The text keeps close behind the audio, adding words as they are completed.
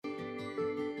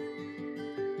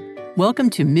Welcome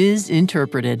to Ms.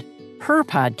 Interpreted, her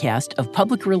podcast of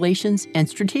public relations and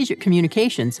strategic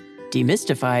communications,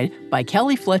 demystified by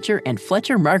Kelly Fletcher and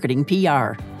Fletcher Marketing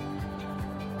PR.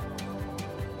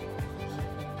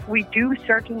 We do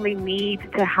certainly need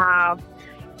to have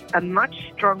a much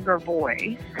stronger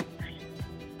voice,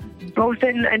 both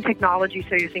in technology.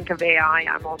 So you think of AI,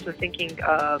 I'm also thinking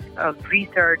of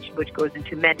research, which goes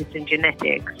into medicine,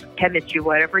 genetics, chemistry,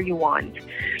 whatever you want,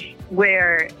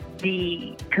 where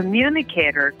the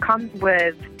communicator comes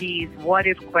with these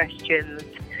what-if questions.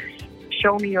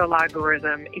 Show me your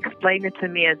algorithm, explain it to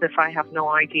me as if I have no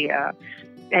idea,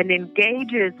 and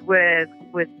engages with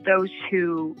those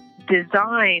who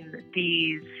design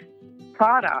these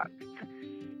products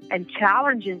and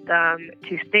challenges them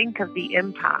to think of the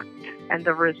impact and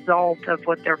the result of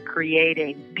what they're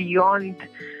creating beyond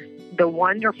the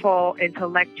wonderful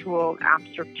intellectual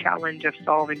abstract challenge of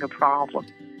solving a problem.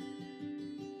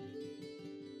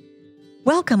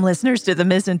 Welcome, listeners, to the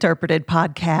Misinterpreted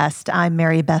podcast. I'm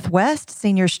Mary Beth West,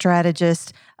 Senior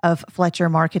Strategist of Fletcher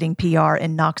Marketing PR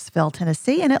in Knoxville,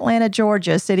 Tennessee, and Atlanta,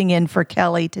 Georgia, sitting in for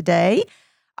Kelly today.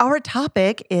 Our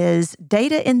topic is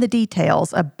Data in the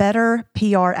Details, a better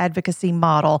PR advocacy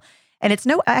model. And it's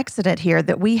no accident here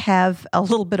that we have a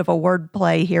little bit of a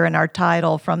wordplay here in our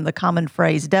title from the common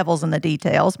phrase, devil's in the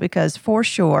details, because for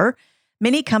sure,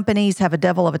 many companies have a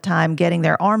devil of a time getting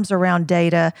their arms around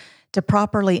data to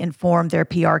properly inform their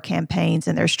PR campaigns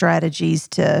and their strategies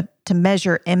to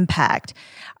measure impact.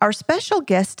 Our special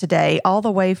guest today, all the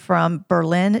way from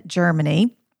Berlin,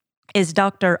 Germany, is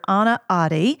Dr. Anna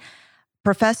Adi,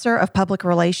 Professor of Public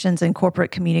Relations and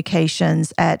Corporate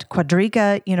Communications at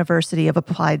Quadriga University of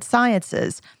Applied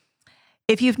Sciences.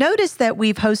 If you've noticed that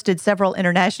we've hosted several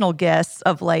international guests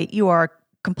of late, you are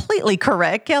completely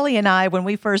correct. Kelly and I, when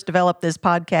we first developed this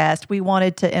podcast, we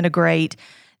wanted to integrate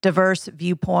diverse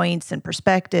viewpoints and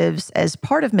perspectives as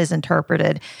part of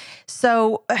Misinterpreted.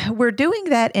 So we're doing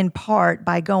that in part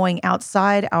by going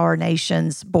outside our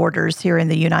nation's borders here in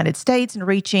the United States and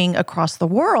reaching across the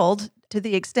world to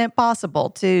the extent possible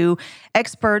to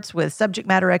experts with subject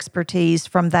matter expertise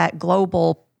from that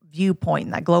global viewpoint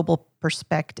and that global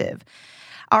perspective.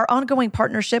 Our ongoing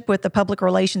partnership with the Public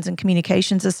Relations and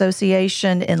Communications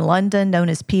Association in London, known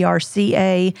as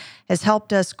PRCA, has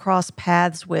helped us cross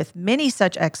paths with many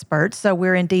such experts. So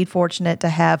we're indeed fortunate to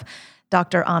have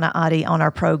Dr. Anna Adi on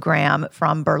our program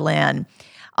from Berlin.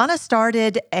 Anna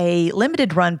started a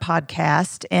limited run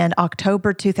podcast in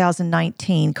October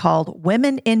 2019 called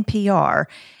Women in PR.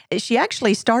 She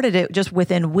actually started it just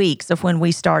within weeks of when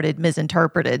we started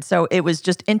Misinterpreted. So it was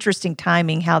just interesting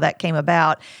timing how that came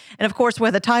about. And of course,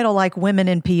 with a title like Women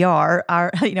in PR,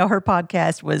 her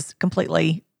podcast was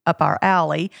completely up our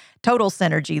alley. Total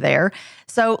synergy there.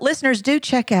 So listeners, do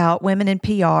check out Women in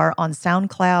PR on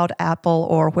SoundCloud, Apple,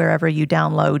 or wherever you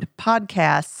download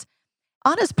podcasts.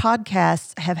 Anna's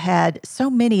podcasts have had so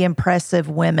many impressive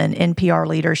women in PR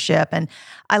leadership, and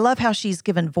I love how she's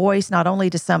given voice not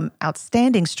only to some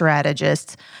outstanding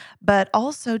strategists, but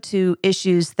also to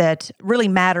issues that really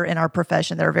matter in our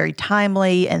profession, that are very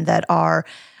timely and that are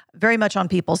very much on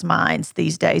people's minds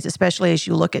these days, especially as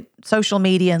you look at social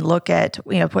media and look at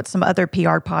what some other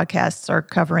PR podcasts are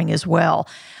covering as well.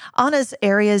 Anna's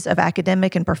areas of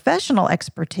academic and professional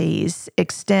expertise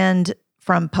extend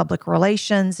from public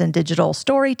relations and digital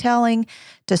storytelling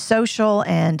to social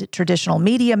and traditional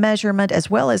media measurement, as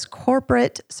well as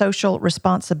corporate social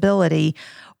responsibility,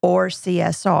 or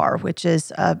CSR, which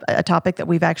is a topic that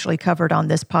we've actually covered on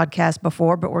this podcast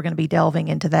before, but we're going to be delving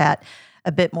into that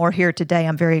a bit more here today.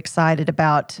 I'm very excited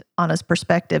about Anna's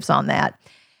perspectives on that.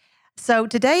 So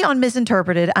today on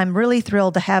Misinterpreted, I'm really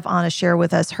thrilled to have Anna share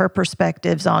with us her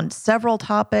perspectives on several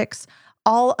topics,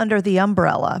 all under the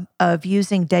umbrella of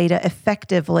using data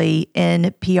effectively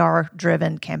in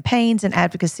PR-driven campaigns and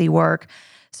advocacy work.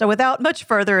 So without much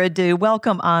further ado,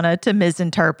 welcome, Anna, to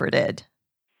Misinterpreted.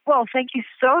 Well, thank you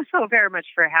so very much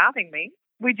for having me.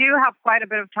 We do have quite a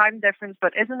bit of time difference,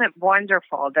 but isn't it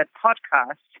wonderful that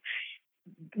podcasts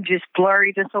just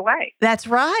blurry this away? That's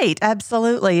right.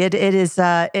 Absolutely. It is.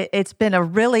 It's been a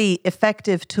really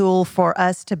effective tool for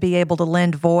us to be able to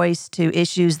lend voice to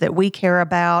issues that we care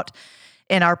about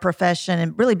in our profession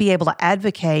and really be able to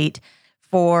advocate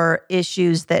for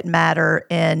issues that matter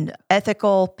in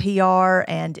ethical PR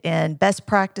and in best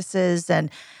practices. And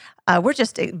we're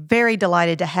just very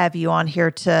delighted to have you on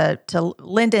here to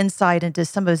lend insight into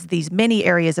some of these many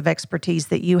areas of expertise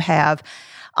that you have.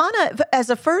 Anna, as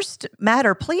a first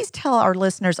matter, please tell our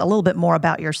listeners a little bit more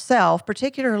about yourself,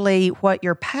 particularly what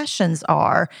your passions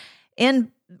are in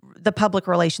the public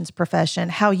relations profession,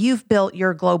 how you've built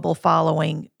your global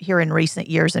following here in recent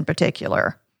years in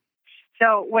particular.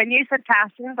 So when you said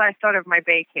passions, I thought of my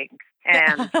baking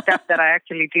and stuff that I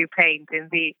actually do paint in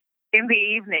the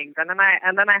evenings, and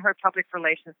then I heard public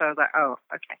relations, so I was like, oh,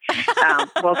 okay,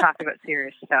 we'll talk about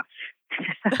serious stuff.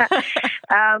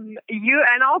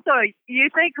 You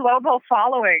say global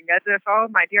following as if, oh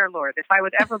my dear Lord, if I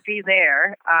would ever be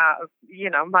there,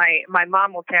 my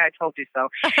mom will say I told you so.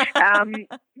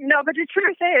 No, but the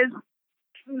truth is,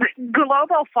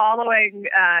 global following,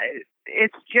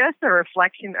 it's just a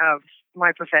reflection of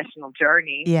my professional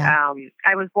journey. Yeah.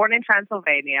 I was born in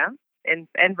Transylvania, in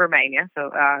Romania,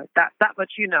 so that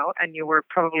much and you were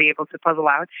probably able to puzzle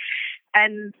out.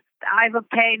 And I've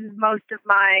obtained most of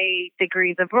my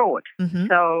degrees abroad. Mm-hmm.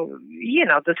 So,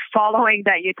 this following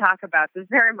that you talk about is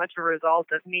very much a result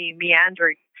of me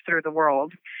meandering through the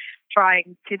world,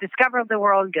 trying to discover the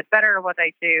world, get better at what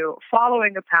I do,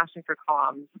 following a passion for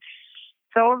comms.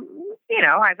 So,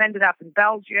 I've ended up in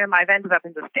Belgium, I've ended up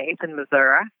in the States, in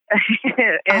Missouri,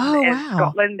 in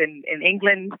Scotland, in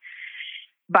England,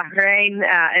 Bahrain,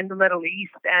 in the Middle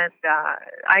East. And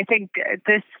I think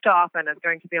this stop, and it's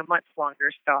going to be a much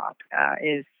longer stop,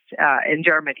 is in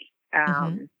Germany.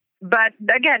 But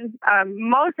again,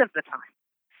 most of the time,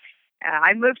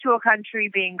 I moved to a country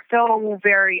being so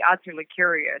very utterly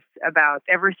curious about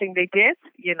everything they did,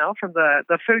 from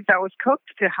the food that was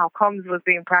cooked to how comms was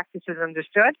being practiced and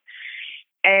understood.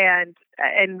 And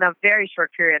in a very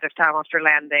short period of time after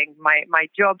landing, my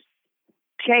job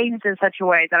changed in such a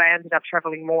way that I ended up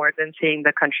traveling more than seeing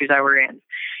the countries I were in.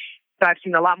 So I've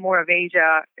seen a lot more of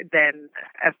Asia than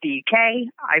of the UK.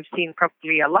 I've seen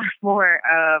probably a lot more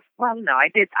of, I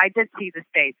did see the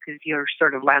States because you're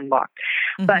sort of landlocked.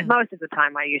 Mm-hmm. But most of the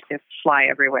time I used to fly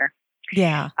everywhere.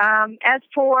 Yeah. As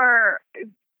for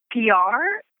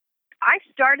PR, I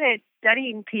started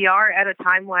studying PR at a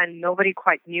time when nobody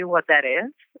quite knew what that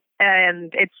is.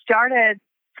 And it started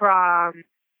from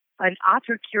an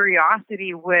utter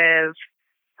curiosity with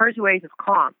persuasive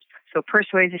comms, so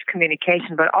persuasive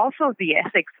communication, but also the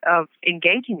ethics of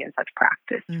engaging in such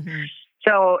practice. Mm-hmm.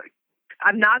 So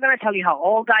I'm not going to tell you how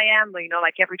old I am,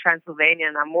 like every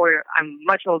Transylvanian, I'm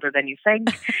much older than you think,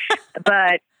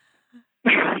 but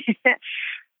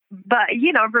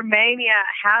Romania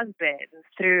has been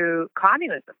through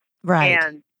communism, right?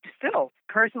 And still,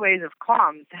 persuasive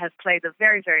comms has played a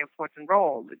very, very important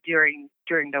role during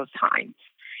those times.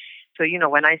 So,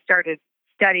 when I started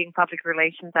studying public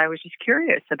relations, I was just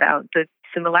curious about the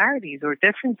similarities or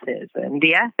differences and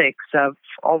the ethics of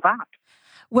all that.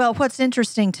 Well, what's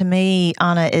interesting to me,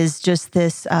 Anna, is just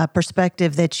this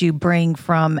perspective that you bring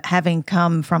from having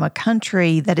come from a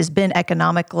country that has been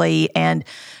economically and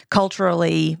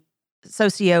culturally,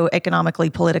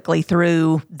 socioeconomically, politically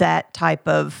through that type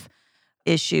of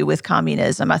issue with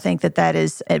communism. I think that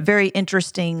is a very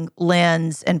interesting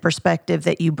lens and perspective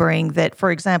that you bring that, for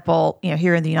example,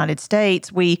 here in the United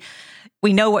States, we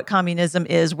know what communism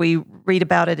is. We read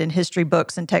about it in history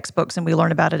books and textbooks, and we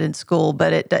learn about it in school,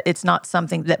 but it's not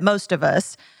something that most of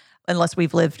us, unless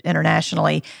we've lived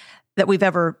internationally, that we've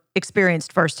ever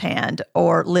experienced firsthand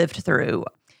or lived through.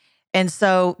 And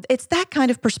so it's that kind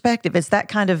of perspective. It's that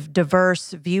kind of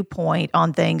diverse viewpoint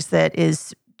on things that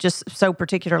is just so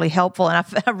particularly helpful. And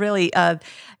I really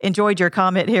enjoyed your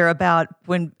comment here about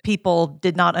when people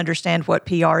did not understand what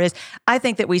PR is. I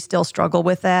think that we still struggle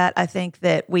with that. I think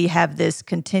that we have this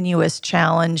continuous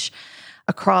challenge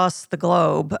across the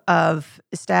globe of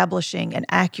establishing an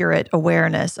accurate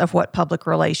awareness of what public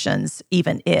relations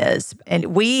even is.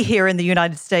 And we here in the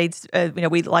United States,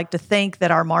 we like to think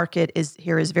that our market is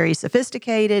very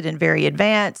sophisticated and very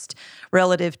advanced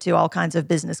relative to all kinds of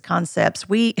business concepts.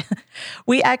 We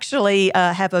actually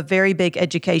have a very big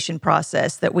education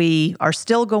process that we are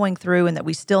still going through and that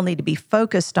we still need to be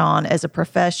focused on as a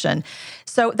profession.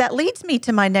 So that leads me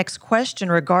to my next question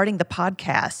regarding the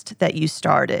podcast that you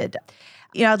started.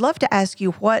 I'd love to ask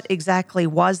you what exactly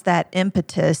was that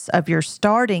impetus of your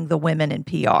starting the Women in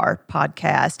PR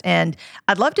podcast? And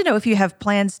I'd love to know if you have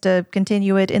plans to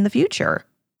continue it in the future.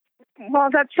 Well,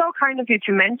 that's so kind of you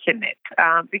to mention it,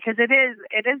 because it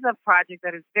is a project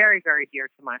that is very, very dear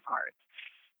to my heart,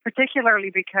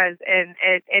 particularly because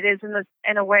it is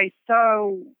in a way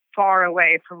so far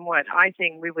away from what I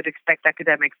think we would expect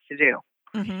academics to do.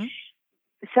 Mm-hmm.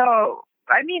 So,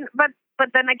 but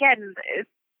then again,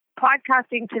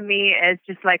 podcasting to me is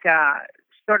just like a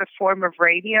sort of form of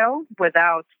radio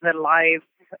without the live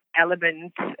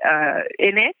element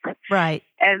in it. Right.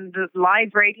 And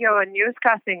live radio and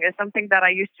newscasting is something that I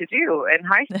used to do in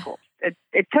high school.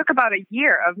 It took about a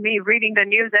year of me reading the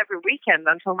news every weekend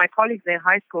until my colleagues in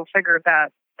high school figured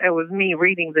that it was me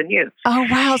reading the news. Oh,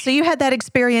 wow. So you had that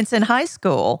experience in high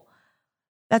school.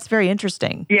 That's very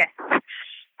interesting. Yes.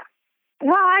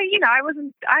 Well, I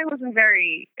wasn't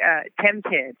very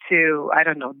tempted to, I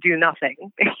don't know, do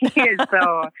nothing.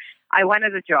 So I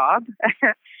wanted a job,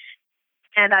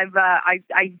 and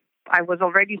I was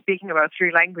already speaking about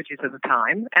 3 languages at the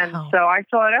time, and so I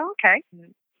thought, oh, okay,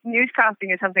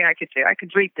 newscasting is something I could do. I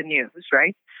could read the news,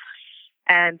 right?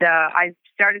 And I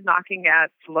started knocking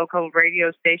at local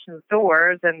radio stations'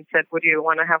 doors and said, would you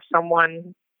want to have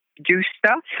someone do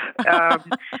stuff?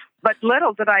 But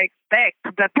little did I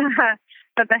expect that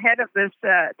the head of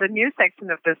the news section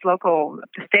of this local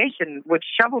station would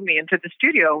shovel me into the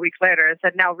studio a week later and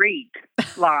said, now read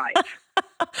live.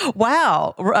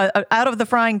 Wow. Out of the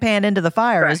frying pan into the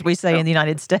fire, Right. as we say in the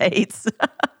United States.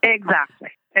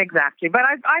 Exactly. But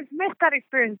I've missed that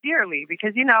experience dearly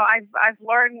because, I've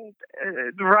learned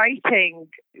writing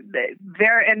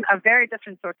a very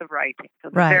different sort of writing. So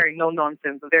the very no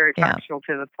nonsense, a very factual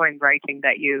to the point writing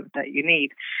that you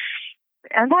need.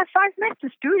 And I've missed the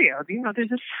studio.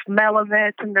 There's a smell of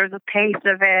it and there's a pace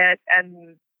of it,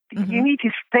 and you need to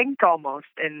think almost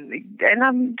in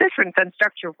a different and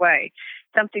structured way,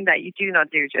 something that you do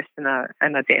not do just in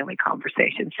a daily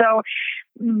conversation. So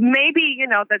maybe,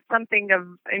 that's something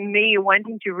in me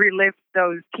wanting to relive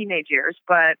those teenage years,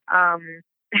 but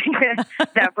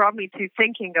that brought me to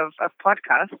thinking of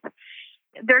podcasts.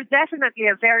 There's definitely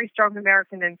a very strong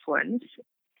American influence.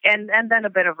 And then a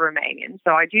bit of Romanian.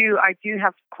 So I do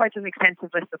have quite an extensive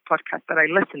list of podcasts that I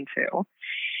listen to,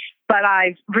 but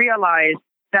I've realized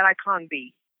that I can't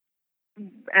be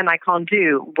and I can't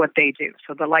do what they do.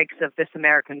 So the likes of This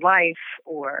American Life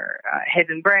or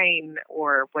Hidden Brain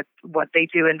or what they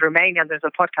do in Romania. There's a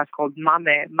podcast called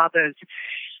Mame, Mothers,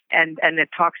 and it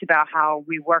talks about how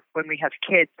we work when we have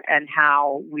kids and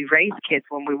how we raise kids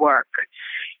when we work.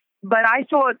 But I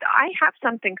thought I have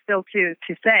something still to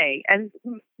say. And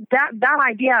that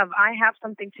idea of I have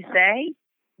something to say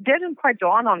didn't quite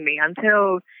dawn on me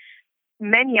until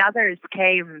many others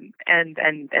came and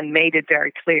made it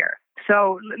very clear.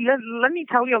 So let me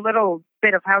tell you a little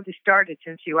bit of how this started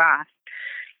since you asked.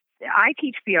 I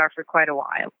teach PR for quite a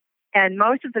while. And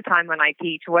most of the time when I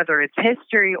teach, whether it's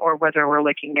history or whether we're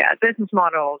looking at business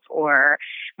models or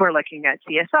we're looking at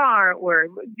CSR or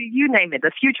you name it,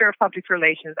 the future of public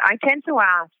relations, I tend to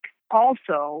ask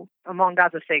also, among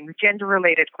other things,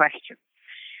 gender-related questions.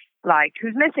 Like,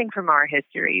 who's missing from our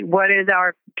history? What is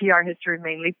our PR history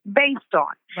mainly based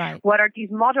on? Right. What are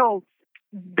these models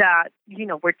that,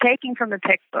 we're taking from the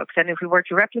textbooks? And if we were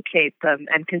to replicate them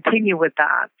and continue with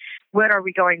that, where are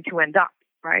we going to end up?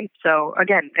 Right. So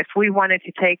again, if we wanted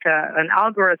to take an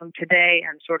algorithm today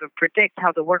and sort of predict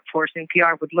how the workforce in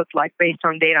PR would look like based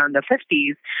on data in the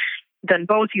 50s, then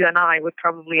both you and I would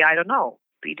probably, I don't know,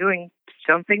 be doing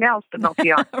something else but not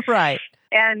PR. Right.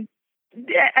 And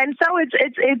so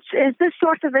it's this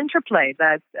sort of interplay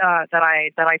that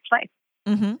I play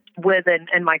with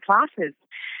in my classes.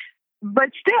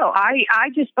 But still, I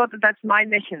just thought that that's my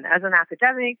mission as an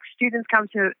academic. Students come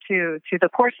to the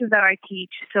courses that I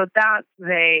teach so that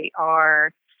they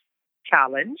are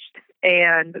challenged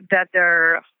and that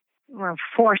they're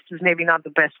forced is maybe not the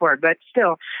best word, but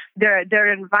still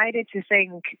they're invited to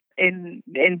think in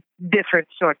different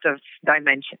sorts of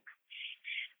dimensions.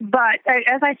 But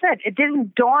as I said, it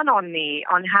didn't dawn on me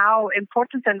on how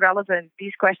important and relevant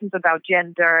these questions about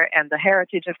gender and the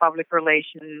heritage of public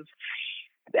relations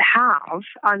have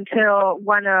until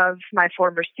one of my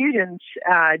former students,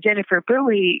 Jennifer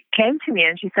Bowie, came to me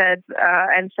and she said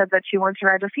that she wants to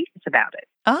write a thesis about it.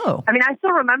 Oh, I mean, I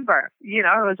still remember. It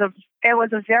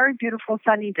was a very beautiful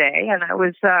sunny day, and I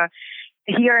was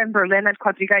here in Berlin at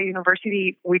Quadriga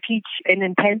University. We teach in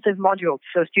intensive modules,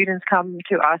 so students come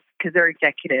to us because they're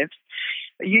executives,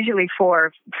 usually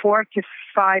for 4 to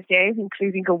 5 days,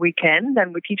 including a weekend.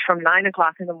 And we teach from 9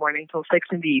 o'clock in the morning till 6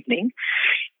 in the evening.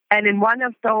 And in one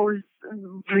of those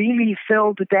really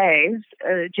filled days,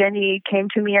 Jenny came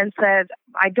to me and said,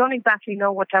 I don't exactly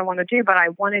know what I want to do, but I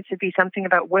want it to be something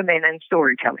about women and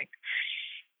storytelling.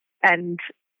 And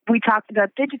we talked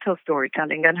about digital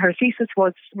storytelling, and her thesis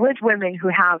was with women who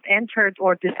have entered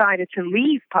or decided to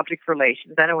leave public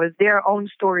relations, and it was their own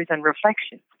stories and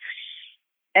reflections.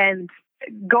 And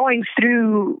going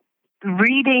through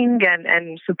reading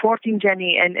and supporting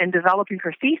Jenny and developing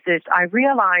her thesis, I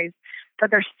realized that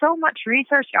there's so much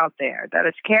research out there that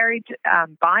is carried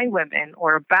by women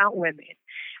or about women.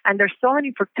 And there's so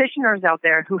many practitioners out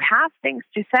there who have things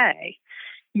to say.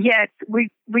 Yet we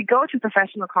go to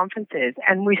professional conferences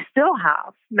and we still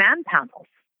have man panels.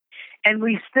 And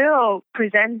we still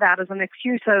present that as an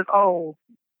excuse of, oh,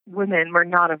 women were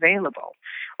not available.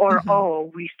 Or,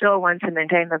 oh, we still want to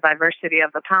maintain the diversity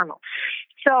of the panel.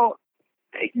 So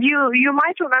You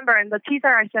might remember in the teaser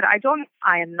I said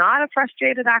I am not a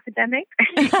frustrated academic.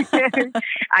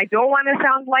 I don't want to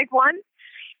sound like one.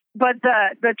 But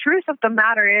the truth of the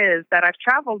matter is that I've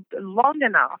traveled long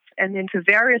enough and into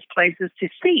various places to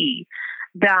see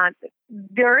that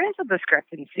there is a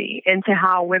discrepancy into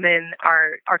how women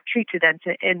are treated and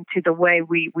into the way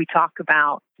we talk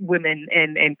about women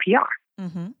in PR.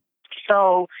 Mm-hmm.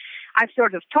 So I've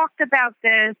sort of talked about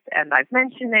this and I've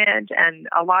mentioned it, and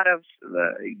a lot of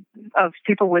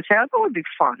people would say, "Oh, it would be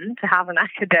fun to have an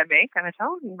academic." And I said,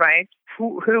 "Oh, right,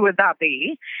 who would that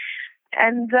be?"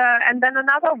 And then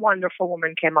another wonderful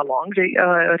woman came along,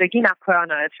 Regina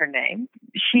Körner is her name.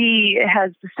 She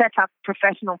has set up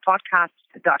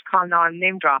professionalpodcast.com. Now I'm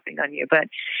name dropping on you, but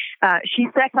she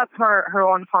set up her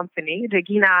own company.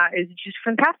 Regina is just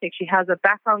fantastic. She has a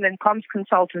background in comms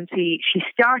consultancy. She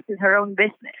started her own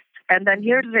business. And then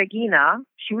here's Regina.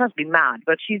 She must be mad,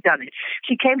 but she's done it.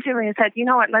 She came to me and said, "You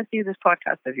know what, let's do this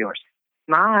podcast of yours."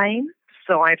 Mine.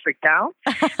 So I freaked out.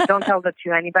 Don't tell that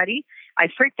to anybody. I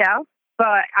freaked out.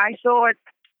 But I thought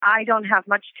I don't have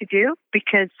much to do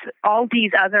because all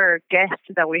these other guests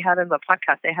that we had in the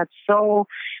podcast, they had so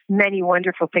many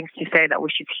wonderful things to say that we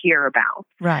should hear about.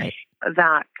 Right.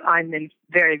 That I'm in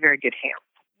very, very good hands.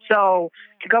 So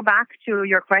to go back to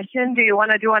your question, do you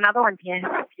want to do another one? Yes,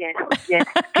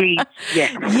 please,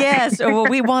 yes. Yes. Well,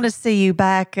 we want to see you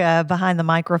back behind the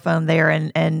microphone there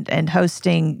and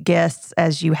hosting guests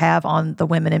as you have on the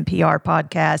Women in PR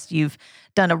podcast. You've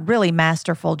done a really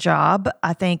masterful job,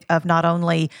 I think, of not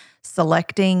only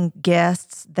selecting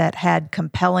guests that had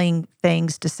compelling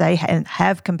things to say and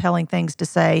have compelling things to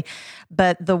say,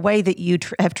 but the way that you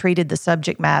have treated the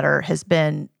subject matter has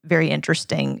been very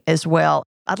interesting as well.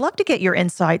 I'd love to get your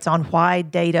insights on why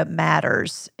data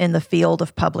matters in the field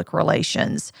of public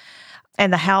relations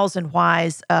and the hows and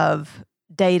whys of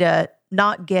data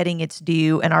not getting its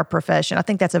due in our profession. I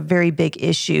think that's a very big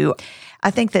issue.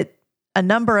 I think that a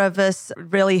number of us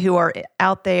really who are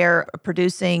out there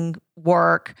producing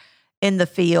work in the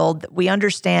field, we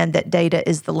understand that data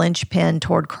is the linchpin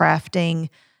toward crafting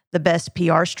the best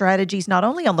PR strategies, not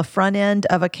only on the front end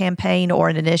of a campaign or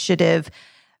an initiative,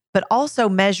 but also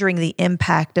measuring the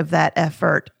impact of that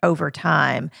effort over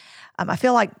time. I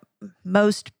feel like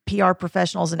most PR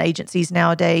professionals and agencies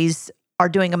nowadays are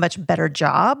doing a much better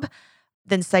job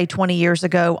than, say, 20 years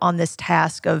ago on this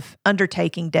task of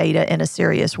undertaking data in a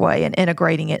serious way and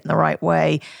integrating it in the right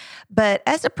way. But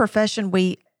as a profession,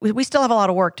 we still have a lot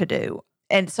of work to do.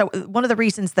 And so one of the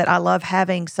reasons that I love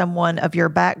having someone of your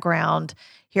background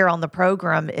here on the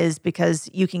program is because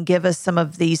you can give us some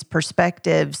of these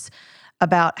perspectives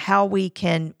about how we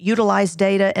can utilize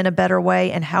data in a better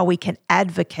way and how we can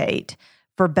advocate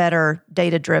for better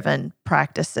data-driven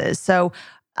practices. So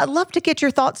I'd love to get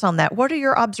your thoughts on that. What are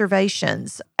your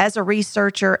observations as a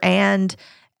researcher and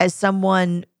as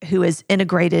someone who has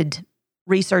integrated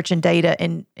research and data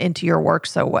into your work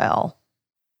so well?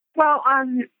 Well,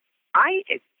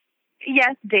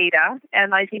 yes, data,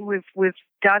 and I think we've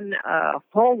done a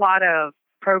whole lot of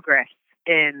progress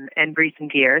in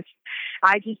recent years.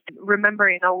 I just remember,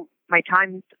 my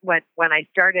times when I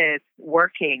started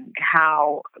working,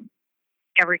 how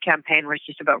every campaign was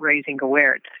just about raising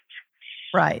awareness.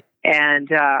 Right. And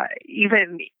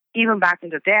even back in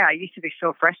the day, I used to be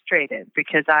so frustrated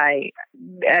because I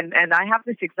have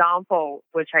this example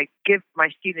which I give my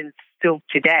students still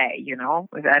today,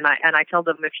 and I tell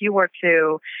them, if you were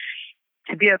to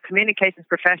be a communications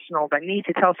professional that need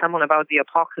to tell someone about the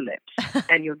apocalypse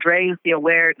and you raise the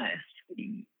awareness,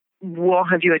 what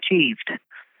have you achieved?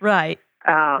 Right.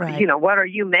 Right. What are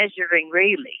you measuring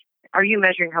really? Are you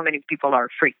measuring how many people are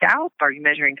freaked out? Are you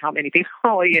measuring how many people,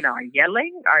 are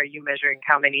yelling? Are you measuring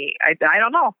how many, I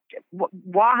don't know.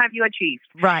 What have you achieved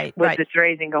with this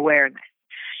raising awareness?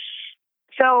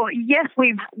 So yes,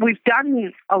 we've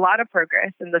done a lot of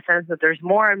progress in the sense that there's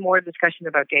more and more discussion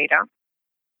about data.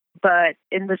 But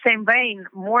in the same vein,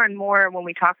 more and more when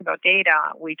we talk about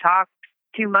data, we talk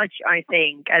too much, I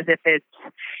think, as if it's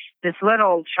this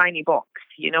little shiny box,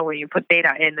 where you put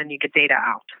data in and you get data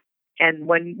out. And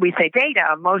when we say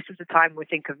data, most of the time we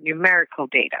think of numerical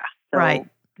data. So right.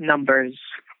 Numbers,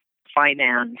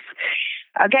 finance.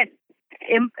 Again,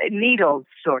 needles,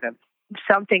 sort of.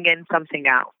 Something in, something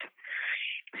out.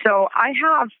 So I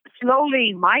have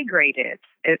slowly migrated,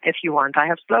 if you want. I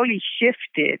have slowly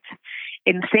shifted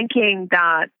in thinking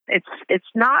that it's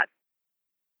not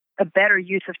a better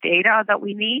use of data that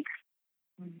we need,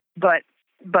 but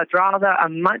rather a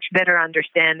much better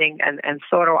understanding and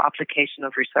thorough application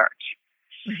of research.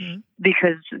 Mm-hmm.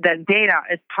 Because then data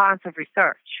is part of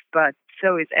research, but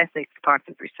so is ethics part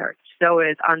of research. So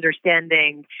is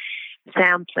understanding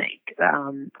sampling,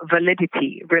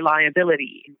 validity,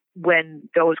 reliability, when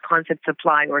those concepts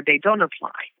apply or they don't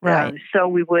apply. Right. So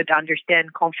we would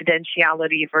understand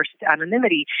confidentiality versus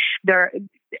anonymity. There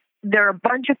are a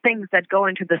bunch of things that go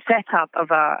into the setup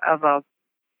of a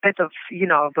bit of,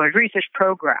 of a research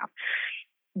program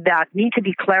that need to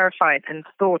be clarified and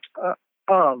thought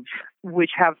of,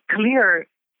 which have clear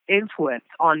influence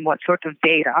on what sort of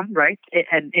data, right,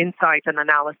 and insight and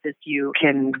analysis you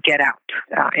can get out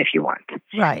if you want.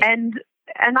 Right. And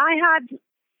I had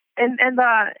in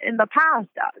the past,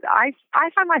 I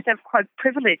find myself quite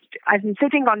privileged. I've been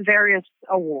sitting on various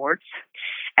awards,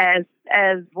 as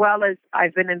well as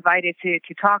I've been invited to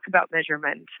talk about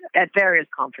measurement at various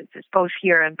conferences, both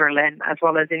here in Berlin as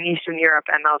well as in Eastern Europe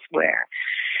and elsewhere.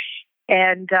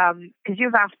 And because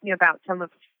you've asked me about some of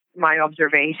my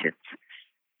observations.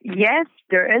 Yes,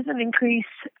 there is an increased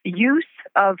use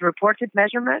of reported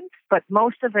measurement, but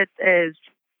most of it is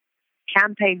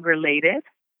campaign related.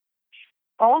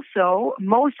 Also,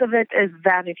 most of it is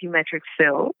vanity metric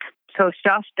filled. So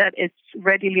stuff that it's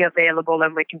readily available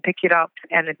and we can pick it up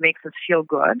and it makes us feel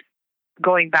good.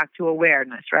 Going back to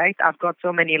awareness, right? I've got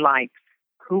so many likes.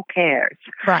 Who cares?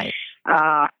 Right.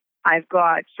 I've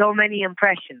got so many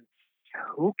impressions.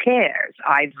 Who cares?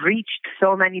 I've reached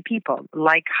so many people.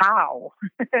 Like how?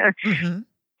 Mm-hmm.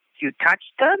 You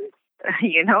touched them?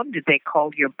 Did they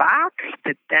call you back?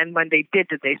 Then when they did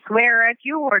they swear at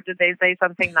you or did they say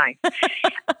something nice?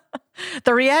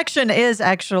 The reaction is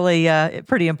actually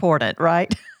pretty important,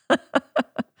 right?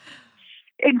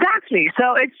 Exactly.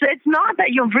 So it's not that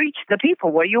you've reached the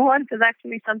people. What you want is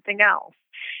actually something else.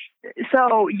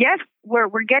 So yes, we're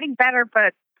getting better,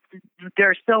 but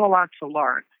there's still a lot to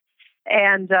learn.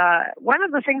 And one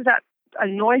of the things that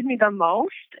annoys me the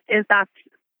most is that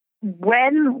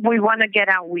when we want to get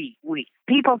out, we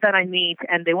people that I meet,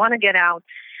 and they want to get out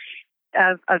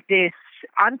of this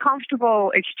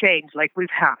uncomfortable exchange like we've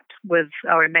had with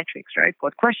our metrics, right?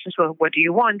 What questions? What do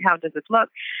you want? How does it look?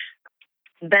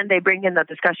 Then they bring in the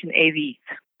discussion AVs,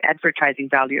 advertising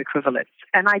value equivalents,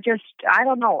 and I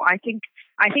don't know. I think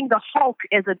the Hulk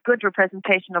is a good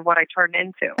representation of what I turn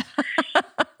into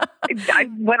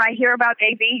when I hear about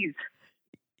AVs.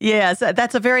 Yes,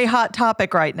 that's a very hot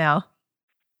topic right now.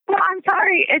 Well, I'm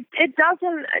sorry. It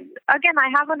doesn't. Again, I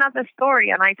have another story,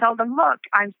 and I tell them, look,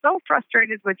 I'm so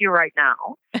frustrated with you right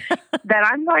now that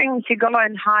I'm going to go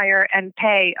and hire and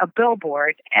pay a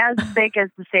billboard as big as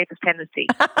the state of Tennessee.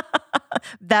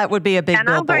 That would be a big billboard.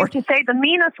 And I'm going to say the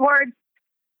meanest words,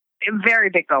 very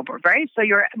big billboard, right? So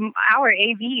our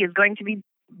AV is going to be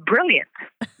brilliant,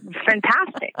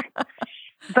 fantastic.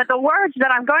 But the words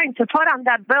that I'm going to put on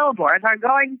that billboard are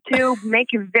going to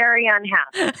make you very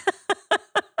unhappy.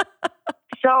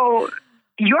 So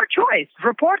your choice.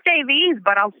 Report AVs,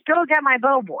 but I'll still get my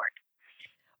billboard.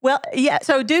 Well, yeah.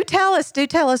 So do tell us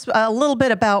a little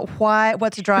bit about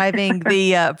what's driving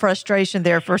the frustration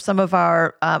there for some of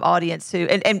our audience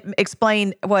and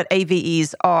explain what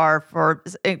AVEs are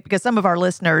because some of our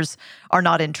listeners are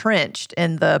not entrenched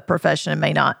in the profession and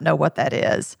may not know what that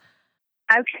is.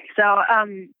 Okay, so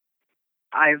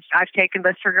I've taken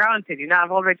this for granted.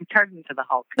 I've already turned into the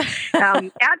Hulk.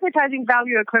 Advertising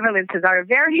value equivalences are a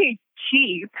very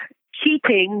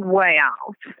cheating way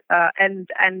out, and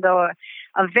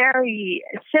a very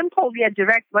simple yet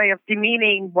direct way of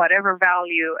demeaning whatever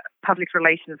value public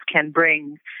relations can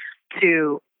bring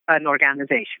to an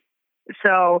organization.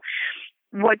 So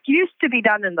what used to be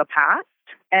done in the past,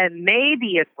 and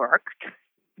maybe it worked,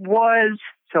 was,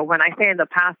 so when I say in the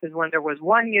past is when there was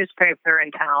one newspaper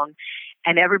in town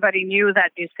and everybody knew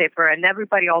that newspaper and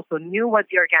everybody also knew what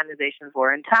the organizations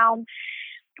were in town.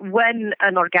 When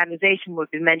an organization would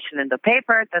be mentioned in the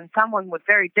paper, then someone would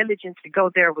very diligently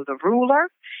go there with a ruler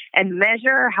and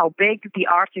measure how big the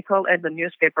article in the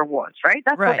newspaper was, right?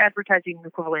 That's what advertising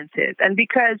equivalence is. And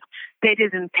because they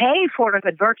didn't pay for an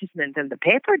advertisement in the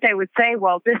paper, they would say,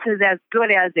 well, this is as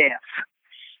good as if.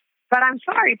 But I'm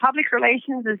sorry, public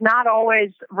relations is not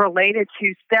always related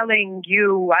to selling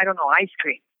you, I don't know, ice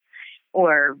cream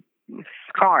or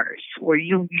cars or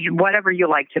you whatever you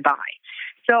like to buy.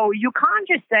 So you can't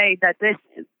just say that this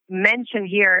mention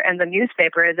here in the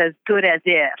newspaper is as good as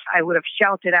if I would have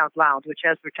shouted out loud, which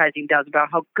advertising does, about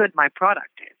how good my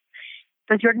product is.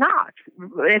 But you're not.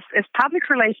 If public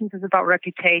relations is about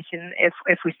reputation,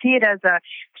 if we see it as a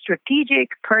strategic,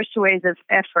 persuasive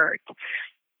effort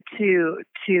to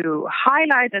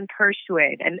highlight and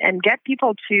persuade and get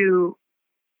people to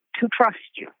to trust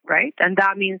you, right? And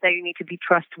that means that you need to be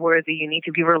trustworthy, you need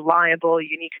to be reliable,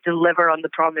 you need to deliver on the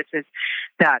promises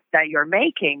that you're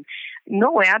making.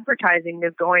 No advertising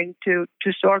is going to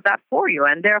solve that for you.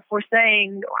 And therefore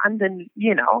saying, I'm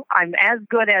as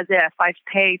good as if I've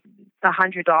paid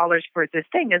 $100 for this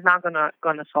thing is not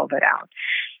gonna solve it out.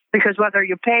 Because whether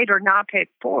you paid or not paid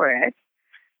for it,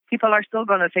 people are still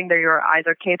going to think that you're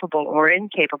either capable or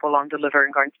incapable on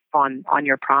delivering on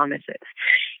your promises.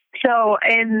 So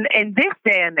in this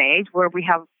day and age where we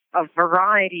have a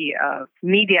variety of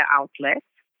media outlets,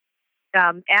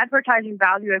 advertising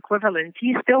value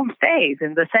equivalency still stays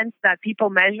in the sense that people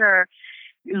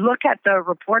look at the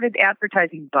reported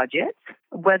advertising budget,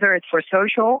 whether it's for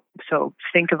social, so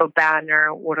think of a banner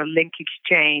or a link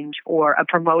exchange or a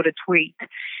promoted tweet,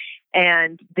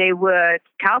 and they would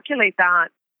calculate that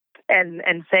and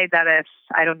say that if,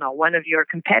 I don't know, one of your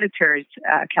competitors,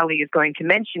 Kelly, is going to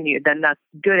mention you, then that's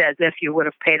good as if you would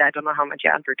have paid I don't know how much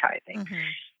advertising.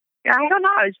 Mm-hmm. I don't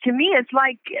know. To me, it's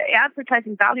like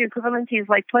advertising value equivalency is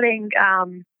like putting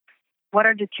what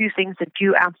are the two things that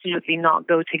do absolutely not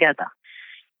go together?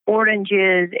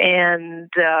 Oranges and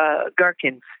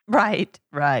gherkins. Right.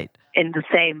 In the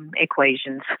same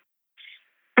equations.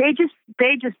 They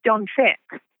just don't fit.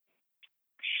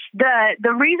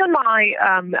 The reason why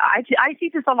I see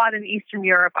this a lot in Eastern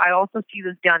Europe, I also see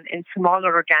this done in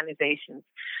smaller organizations.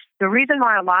 The reason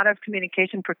why a lot of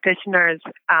communication practitioners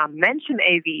mention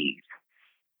AVEs,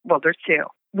 well, there's two.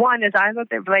 One is either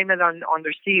they blame it on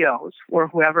their CEOs or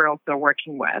whoever else they're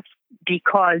working with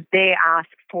because they ask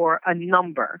for a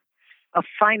number, a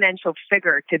financial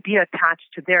figure to be attached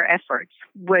to their efforts,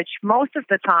 which most of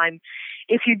the time,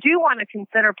 if you do want to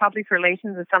consider public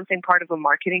relations as something part of a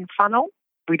marketing funnel,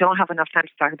 we don't have enough time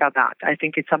to talk about that. I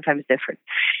think it's sometimes different.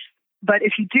 But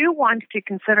if you do want to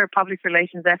consider public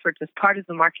relations efforts as part of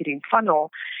the marketing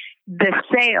funnel, the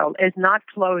sale is not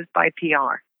closed by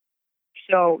PR.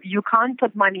 So you can't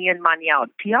put money in, money out.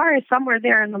 PR is somewhere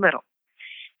there in the middle.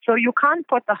 So you can't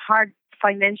put the hard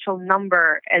financial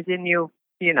number as in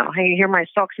hey, here are my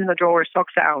socks in the drawer,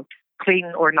 socks out,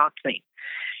 clean or not clean.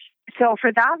 So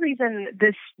for that reason,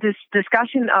 this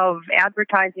discussion of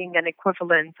advertising and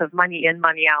equivalence of money in,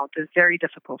 money out is very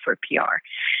difficult for PR.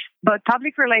 But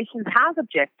public relations has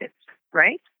objectives,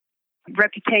 right?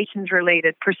 Reputations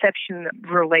related, perception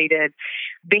related,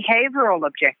 behavioral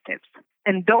objectives.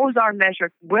 And those are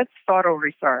measured with thorough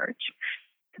research,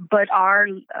 but are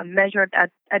measured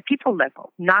at people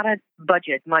level, not at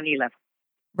budget money level.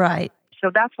 Right. So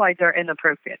that's why they're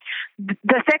inappropriate.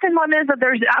 The second one is that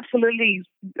they're absolutely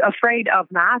afraid of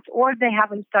math or they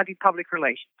haven't studied public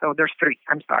relations. So there's three.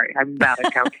 I'm sorry. I'm bad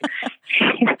at counting.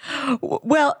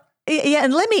 Well, yeah,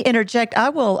 and let me interject. I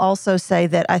will also say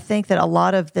that I think that a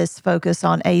lot of this focus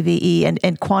on AVE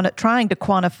and trying to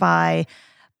quantify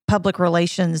public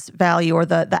relations value or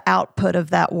the output of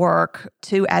that work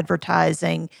to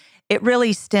advertising, it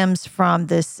really stems from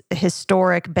this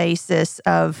historic basis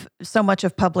of so much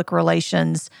of public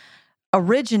relations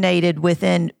originated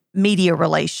within media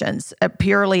relations,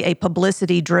 purely a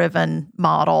publicity-driven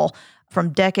model from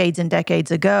decades and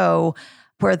decades ago,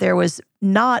 where there was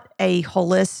not a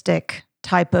holistic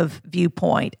type of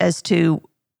viewpoint as to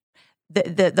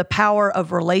the power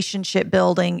of relationship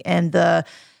building and the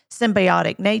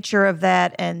symbiotic nature of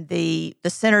that and the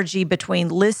synergy between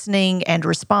listening and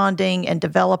responding and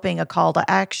developing a call to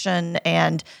action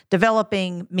and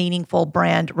developing meaningful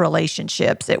brand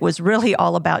relationships. It was really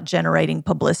all about generating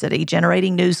publicity,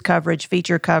 generating news coverage,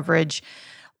 feature coverage.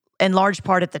 In large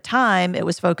part at the time, it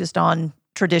was focused on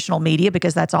traditional media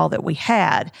because that's all that we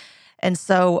had. And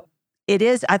so it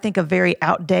is, I think, a very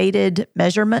outdated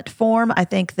measurement form. I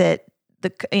think that the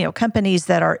companies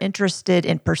that are interested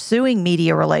in pursuing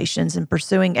media relations and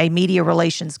pursuing a media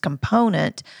relations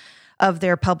component of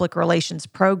their public relations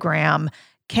program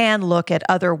can look at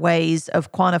other ways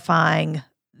of quantifying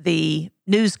the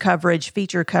news coverage,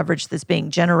 feature coverage that's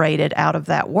being generated out of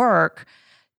that work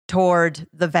toward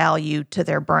the value to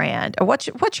their brand.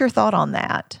 What's your thought on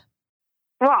that?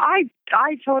 Well,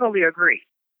 I totally agree.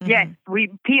 Mm-hmm. Yes,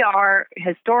 PR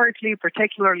historically,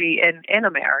 particularly in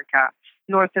America,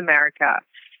 North America,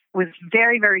 was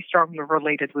very, very strongly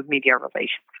related with media relations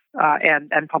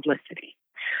and publicity.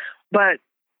 But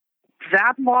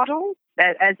that model,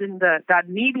 as in that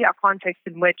media context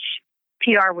in which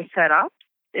PR was set up,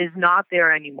 is not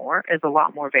there anymore, is a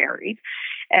lot more varied.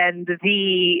 And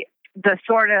the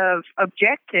sort of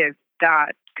objective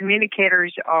that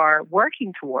communicators are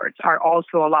working towards are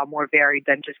also a lot more varied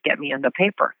than just get me in the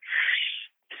paper.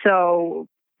 So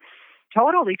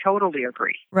totally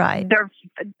agree. Right.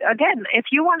 Again, if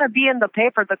you want to be in the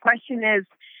paper, the question is,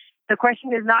 The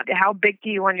question is not how big do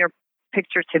you want your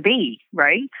picture to be,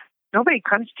 right? Nobody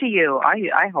comes to you,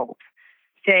 I hope,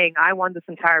 saying, I want this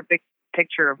entire big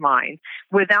picture of mine,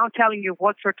 without telling you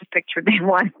what sort of picture they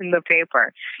want in the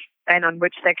paper and on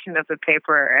which section of the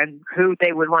paper and who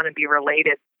they would want to be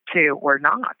related to or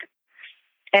not.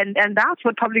 And that's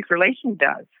what public relations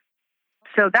does.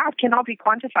 So that cannot be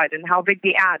quantified in how big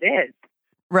the ad is.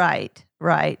 Right.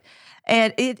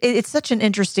 And it's such an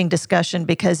interesting discussion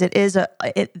because it is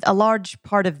a large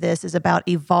part of this is about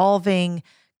evolving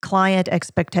client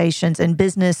expectations and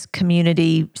business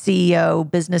community, CEO,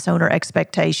 business owner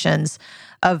expectations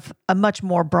of a much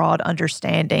more broad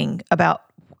understanding about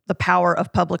the power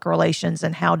of public relations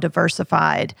and how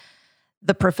diversified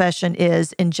the profession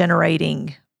is in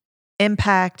generating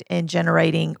impact and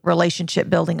generating relationship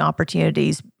building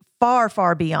opportunities far,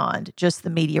 far beyond just the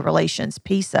media relations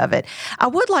piece of it. I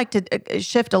would like to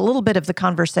shift a little bit of the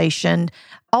conversation,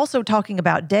 also talking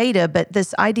about data, but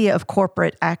this idea of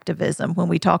corporate activism when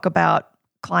we talk about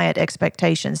client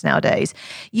expectations nowadays.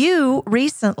 You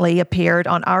recently appeared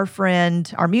on our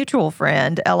mutual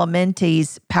friend, Ella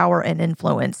Minty's Power and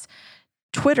Influence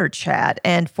Twitter chat.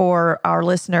 And for our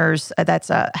listeners,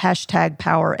 that's a hashtag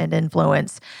Power and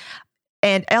Influence.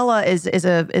 And Ella is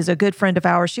a good friend of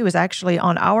ours. She was actually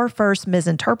on our first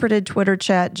Misinterpreted Twitter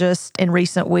chat just in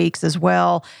recent weeks as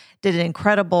well. Did an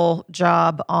incredible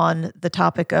job on the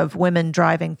topic of women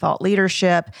driving thought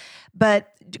leadership.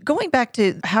 But going back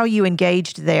to how you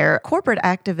engaged there, corporate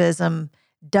activism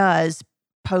does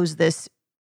pose this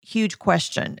huge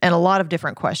question and a lot of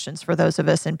different questions for those of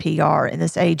us in PR in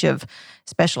this age of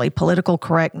especially political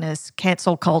correctness,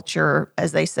 cancel culture,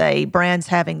 as they say, brands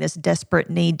having this desperate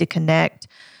need to connect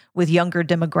with younger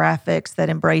demographics that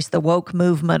embrace the woke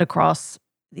movement across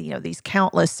these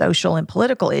countless social and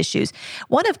political issues.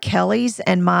 One of Kelly's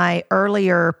and my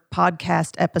earlier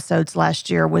podcast episodes last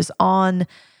year was on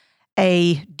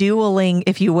a dueling,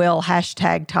 if you will,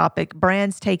 hashtag topic,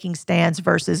 brands taking stands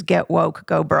versus get woke,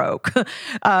 go broke,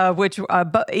 which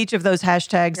each of those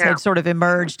hashtags had sort of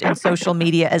emerged in social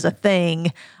media as a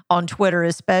thing, on Twitter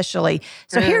especially.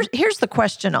 So here's the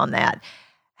question on that.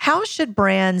 How should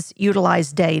brands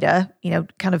utilize data,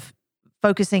 kind of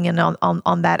focusing in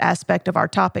on that aspect of our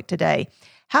topic today?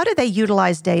 How do they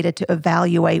utilize data to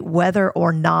evaluate whether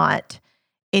or not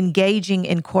engaging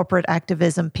in corporate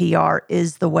activism PR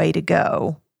is the way to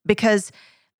go? Because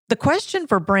the question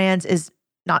for brands is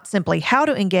not simply how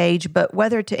to engage, but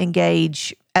whether to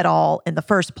engage at all in the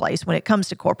first place when it comes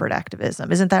to corporate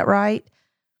activism. Isn't that right?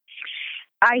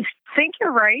 I think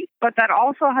you're right, but that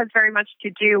also has very much to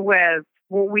do with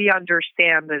what we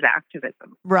understand as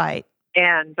activism. Right.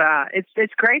 And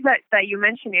it's great that you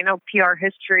mentioned, PR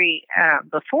history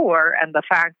before, and the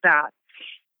fact that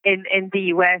in the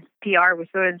U.S., PR was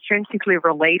so intrinsically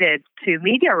related to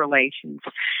media relations,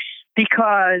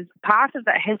 because part of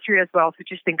that history as well, so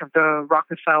just think of the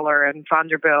Rockefeller and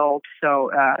Vanderbilt,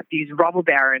 so these robber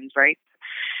barons, right?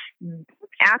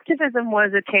 Activism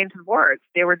was a tainted word.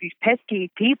 They were these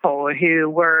pesky people who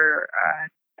were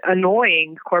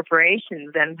annoying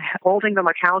corporations and holding them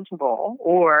accountable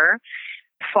or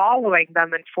following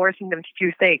them and forcing them to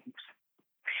do things.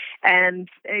 And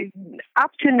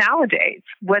up to nowadays,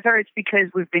 whether it's because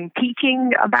we've been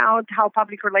teaching about how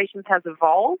public relations has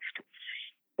evolved,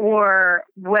 or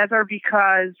whether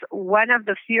because one of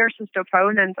the fiercest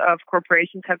opponents of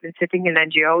corporations have been sitting in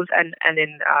NGOs and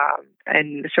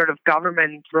in sort of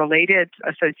government-related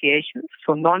associations,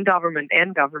 so non-government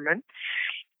and government,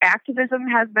 activism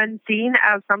has been seen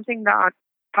as something that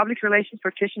public relations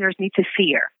practitioners need to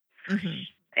fear. Mm-hmm.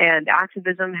 And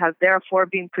activism has therefore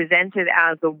been presented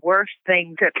as the worst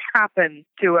thing that could happen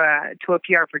to a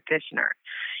PR practitioner.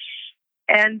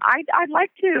 And I'd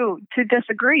like to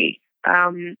disagree.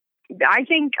 I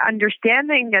think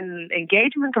understanding and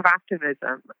engagement of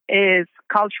activism is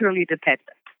culturally dependent,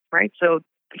 right? So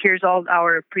here's all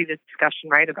our previous discussion,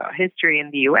 right, about history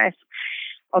in the U.S.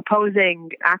 opposing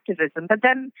activism. But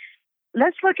then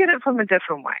let's look at it from a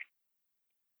different way.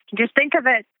 Just think of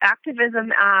it,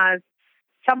 activism as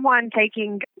someone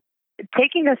taking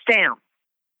a stand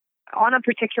on a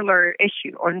particular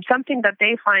issue, on something that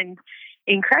they find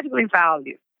incredibly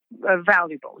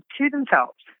valuable to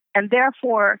themselves. And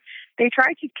therefore, they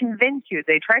try to convince you,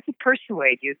 they try to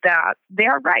persuade you that they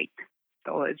are right.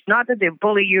 So it's not that they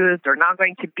bully you, they're not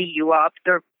going to beat you up,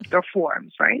 they're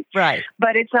forms, right? Right.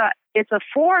 But it's a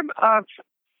form of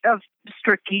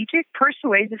strategic,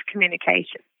 persuasive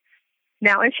communication.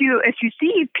 Now, if you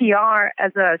see PR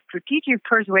as a strategic,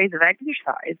 persuasive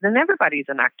exercise, then everybody's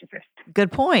an activist.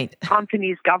 Good point.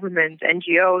 Companies, governments,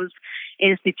 NGOs,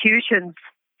 institutions,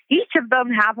 each of them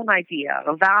have an idea,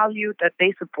 a value that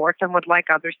they support and would like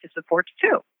others to support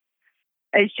too.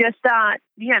 It's just that,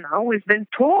 we've been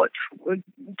taught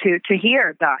to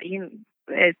hear that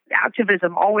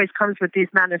activism always comes with these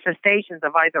manifestations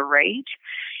of either rage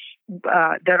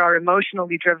that are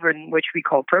emotionally driven, which we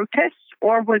call protests,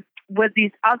 or with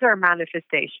these other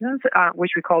manifestations,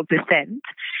 which we call dissent.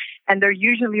 And they're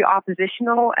usually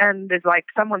oppositional, and it's like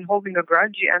someone holding a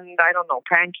grudge and,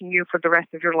 pranking you for the rest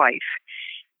of your life.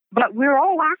 But we're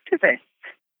all activists.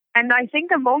 And I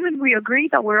think the moment we agree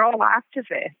that we're all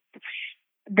activists,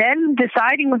 then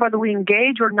deciding whether we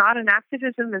engage or not in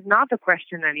activism is not the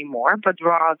question anymore, but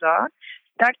rather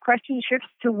that question shifts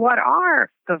to what are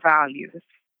the values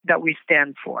that we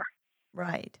stand for.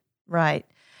 Right.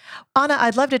 Anna,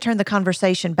 I'd love to turn the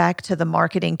conversation back to the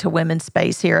marketing to women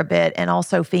space here a bit, and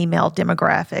also female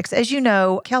demographics. As you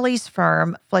know, Kelly's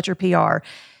firm, Fletcher PR,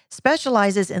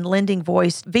 specializes in lending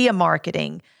voice via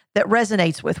marketing that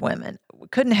resonates with women.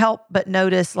 Couldn't help but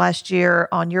notice last year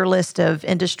on your list of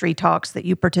industry talks that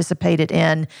you participated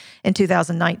in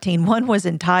 2019, one was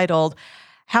entitled,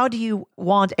 "How Do You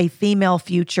Want a Female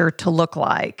Future to Look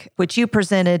Like?" which you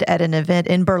presented at an event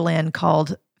in Berlin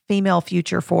called Female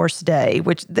Future Force Day,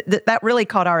 which that really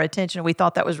caught our attention. We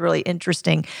thought that was really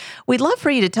interesting. We'd love for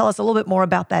you to tell us a little bit more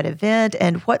about that event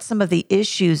and what some of the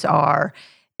issues are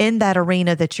in that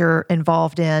arena that you're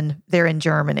involved in there in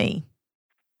Germany.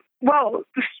 Well,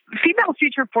 Female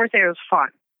Future Force Day is fun,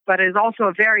 but it's also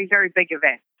a very, very big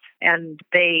event. And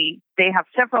they have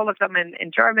several of them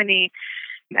in Germany,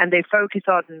 and they focus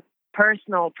on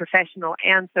personal, professional,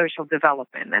 and social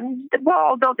development. And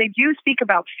although they do speak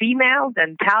about females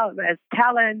and as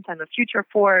talent and a future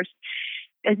force,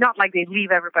 it's not like they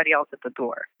leave everybody else at the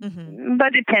door. Mm-hmm.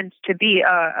 But it tends to be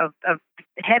a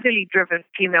heavily driven,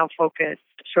 female-focused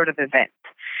sort of event.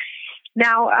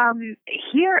 Now,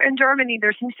 here in Germany,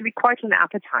 there seems to be quite an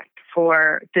appetite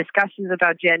for discussions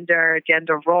about gender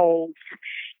roles,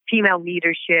 female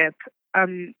leadership,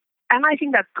 and I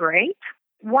think that's great.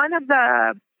 One of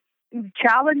the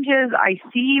challenges I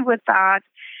see with that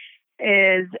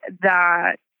is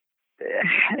that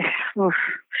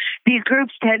these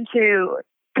groups tend to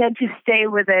stay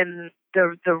within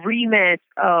the remit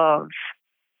of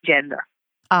gender.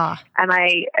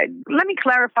 And let me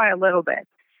clarify a little bit.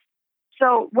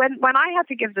 So when I had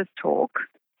to give this talk,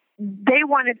 they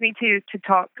wanted me to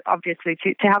talk, obviously,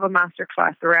 to have a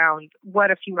masterclass around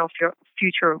what a female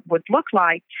future would look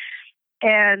like.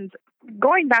 And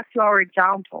going back to our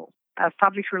example of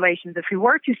public relations, if we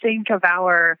were to think of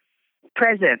our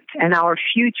present and our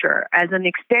future as an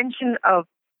extension of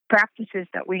practices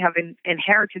that we have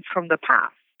inherited from the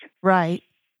past, right?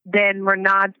 Then we're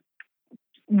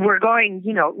going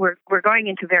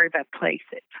into very bad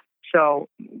places. So,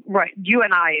 right, you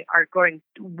and I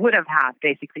would have had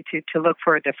basically to look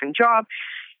for a different job.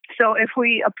 So if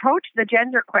we approach the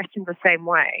gender question the same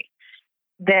way,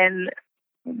 then,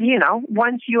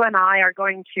 once you and I are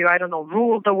going to,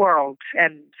 rule the world,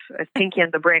 and as Pinky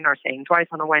and the Brain are saying, twice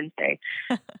on a Wednesday,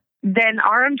 then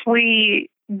aren't we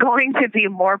going to be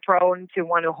more prone to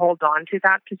want to hold on to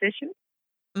that position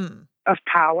of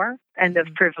power and of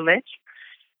privilege?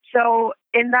 So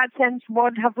in that sense,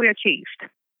 what have we achieved?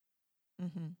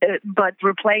 But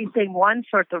replacing one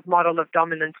sort of model of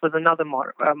dominance with another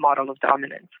model of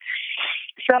dominance.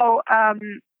 So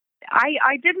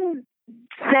I didn't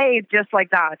say it just like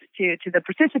that to the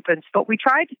participants, but we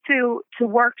tried to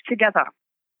work together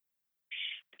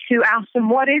to ask them,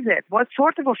 what is it? What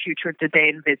sort of a future did they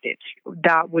envisage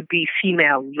that would be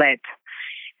female-led?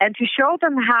 And to show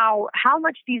them how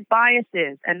much these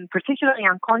biases, and particularly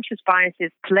unconscious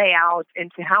biases, play out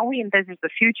into how we envisage the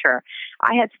future.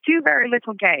 I had two very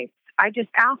little games. I just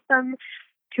asked them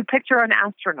to picture an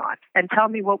astronaut and tell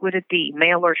me what would it be,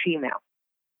 male or female.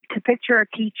 To picture a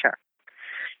teacher.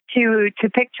 To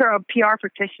picture a PR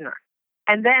practitioner.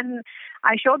 And then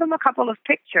I showed them a couple of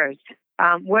pictures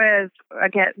with,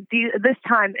 again, this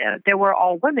time they were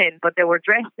all women, but they were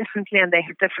dressed differently and they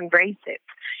had different races.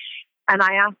 And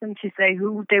I asked them to say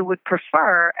who they would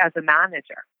prefer as a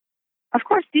manager. Of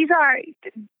course, these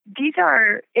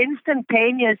are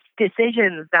instantaneous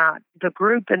decisions that the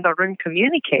group in the room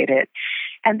communicated,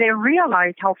 and they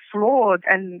realized how flawed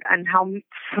and how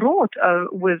fraught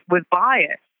with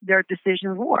bias their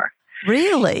decisions were.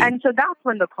 Really? And so that's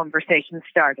when the conversation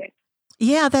started.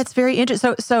 Yeah, that's very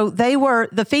interesting. So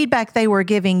the feedback they were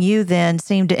giving you then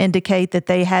seemed to indicate that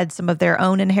they had some of their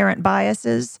own inherent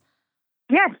biases?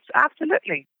 Yes,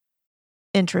 absolutely.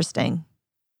 Interesting.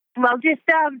 Well, just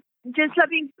let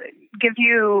me give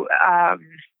you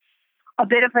a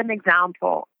bit of an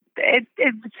example.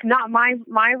 It's not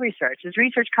my research. It's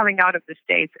research coming out of the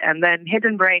States, and then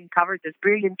Hidden Brain covers this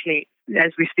brilliantly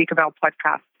as we speak about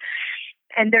podcasts.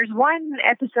 And there's one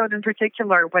episode in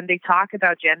particular when they talk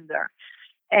about gender,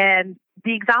 and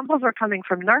the examples are coming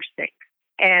from nursing.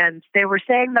 And they were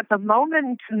saying that the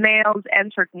moment males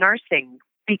entered nursing,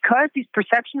 because these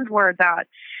perceptions were that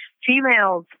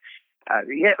females,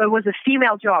 it was a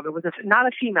female job, it was not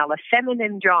a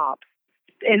feminine job.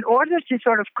 In order to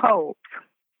sort of cope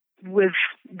with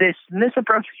this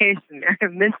misappropriation,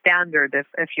 misstandard,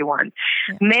 if you want,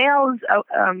 males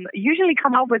usually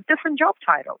come up with different job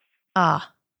titles.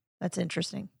 Ah, that's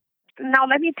interesting. Now,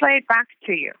 let me play it back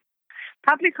to you.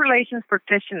 Public relations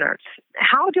practitioners,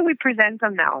 how do we present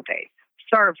them nowadays?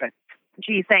 Servant.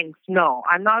 Gee, thanks. No,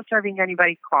 I'm not serving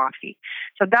anybody coffee.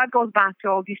 So that goes back to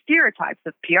all these stereotypes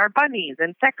of PR bunnies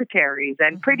and secretaries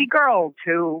and pretty girls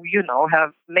who,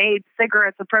 have made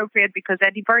cigarettes appropriate because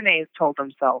Eddie Bernays told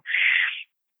them so.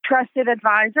 Trusted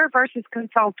advisor versus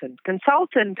consultant.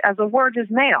 Consultant as a word is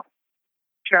male.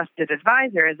 Trusted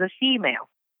advisor is a female,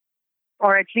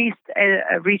 or at least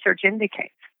research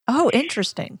indicates. Oh,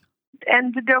 interesting.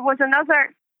 And there was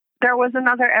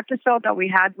another episode that we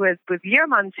had with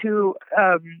Yermans who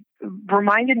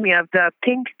reminded me of the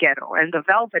pink ghetto and the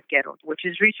velvet ghetto, which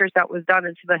is research that was done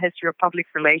into the history of public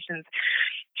relations,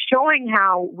 showing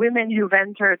how women who've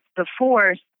entered the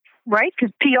force, right?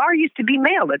 Because PR used to be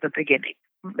male at the beginning,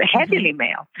 heavily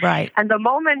male. Right. And the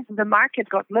moment the market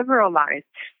got liberalized,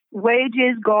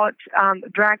 wages got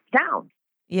dragged down.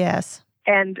 Yes.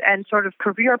 And sort of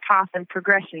career path and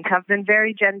progression have been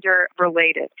very gender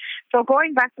related. So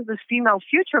going back to this female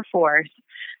future force,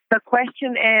 the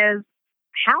question is,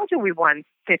 how do we want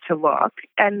it to look?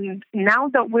 And now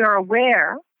that we're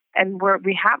aware and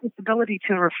we have this ability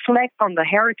to reflect on the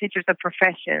heritage of the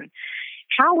profession,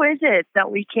 how is it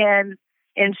that we can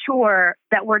ensure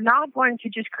that we're not going to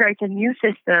just create a new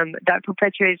system that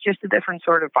perpetuates just a different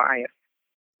sort of bias?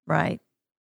 Right.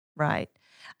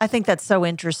 I think that's so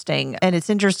interesting. And it's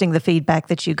interesting the feedback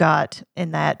that you got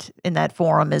in that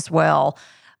forum as well.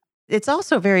 It's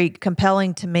also very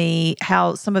compelling to me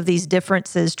how some of these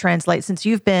differences translate. Since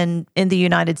you've been in the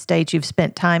United States, you've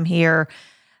spent time here,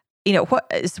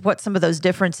 what some of those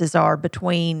differences are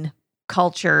between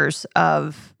cultures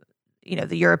of,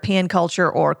 the European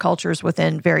culture or cultures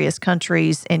within various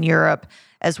countries in Europe,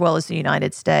 as well as the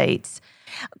United States.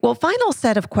 Well, final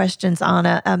set of questions,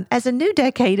 Anna. As a new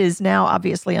decade is now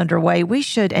obviously underway, we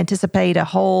should anticipate a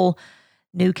whole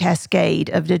new cascade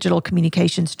of digital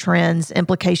communications trends,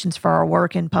 implications for our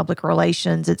work in public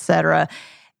relations, et cetera.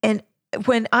 And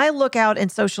when I look out in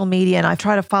social media and I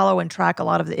try to follow and track a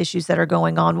lot of the issues that are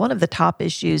going on, one of the top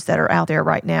issues that are out there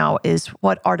right now is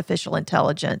what artificial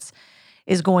intelligence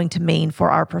is going to mean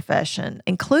for our profession,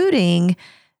 including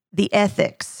the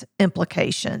ethics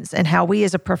implications and how we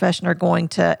as a profession are going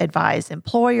to advise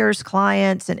employers,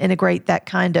 clients, and integrate that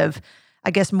kind of,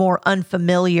 I guess, more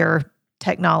unfamiliar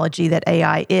technology that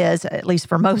AI is, at least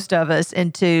for most of us,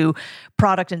 into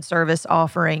product and service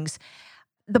offerings.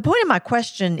 The point of my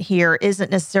question here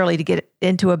isn't necessarily to get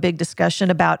into a big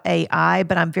discussion about AI,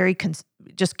 but I'm very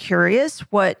just curious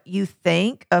what you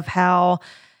think of how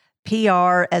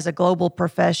PR as a global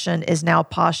profession is now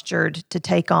postured to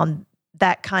take on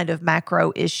that kind of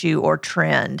macro issue or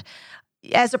trend.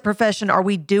 As a profession, are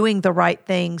we doing the right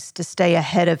things to stay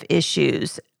ahead of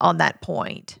issues on that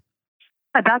point?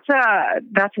 That's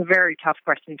a very tough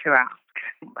question to ask.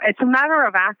 It's a matter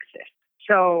of access.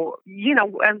 So,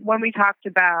 when we talked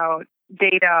about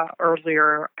data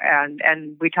earlier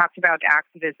and we talked about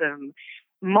activism,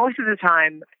 most of the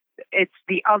time it's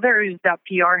the others that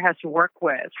PR has to work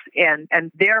with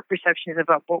and their perceptions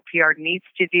about what PR needs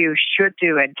to do, should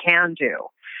do, and can do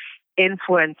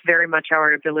influence very much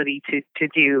our ability to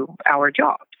do our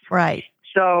jobs. Right.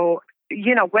 So,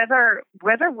 whether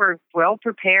we're well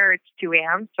prepared to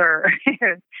answer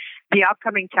the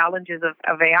upcoming challenges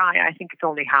of AI, I think it's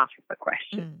only half of the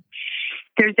question.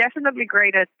 There's definitely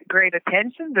great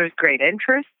attention. There's great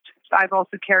interest. I've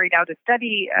also carried out a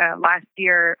study last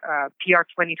year, PR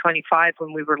 2025,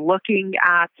 when we were looking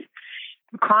at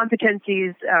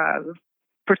competencies,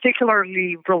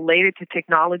 particularly related to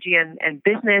technology and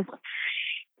business,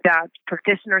 that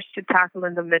practitioners should tackle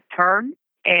in the midterm.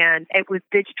 And it was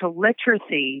digital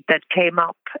literacy that came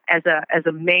up as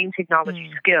a main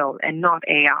technology skill, and not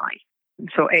AI.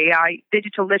 So AI,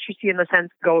 digital literacy in a sense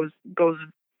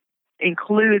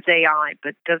includes AI,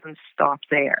 but doesn't stop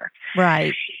there.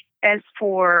 Right. As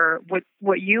for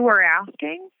what you were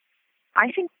asking,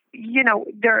 I think,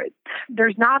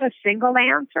 there's not a single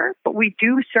answer, but we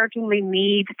do certainly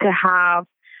need to have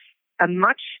a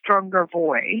much stronger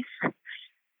voice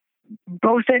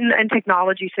both in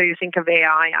technology, so you think of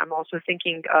AI, I'm also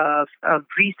thinking of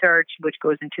research, which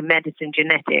goes into medicine,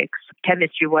 genetics,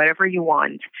 chemistry, whatever you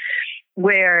want,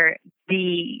 where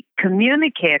the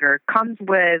communicator comes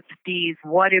with these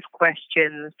what-if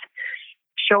questions,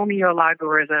 show me your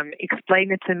algorithm,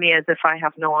 explain it to me as if I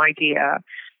have no idea,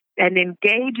 and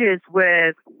engages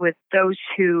with those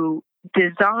who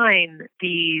design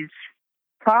these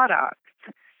products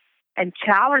and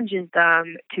challenges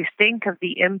them to think of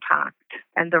the impact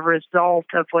and the result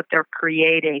of what they're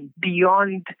creating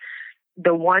beyond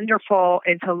the wonderful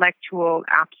intellectual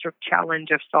abstract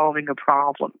challenge of solving a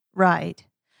problem. Right.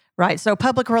 So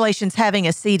public relations having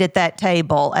a seat at that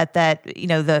table, at that,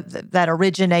 that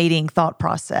originating thought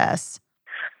process.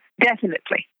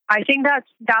 Definitely. I think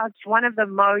that's one of the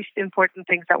most important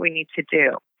things that we need to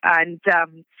do. And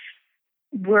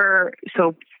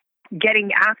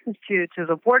getting access to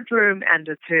the boardroom and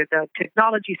to the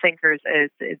technology thinkers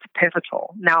is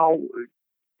pivotal. Now,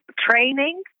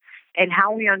 training and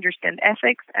how we understand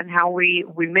ethics and how we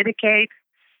mitigate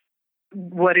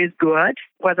what is good,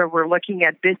 whether we're looking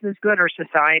at business good or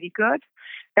society good,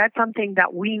 that's something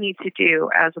that we need to do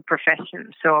as a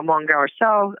profession. So amongst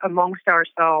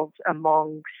ourselves,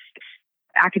 amongst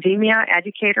academia,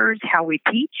 educators, how we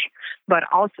teach, but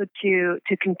also to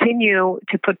continue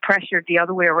to put pressure the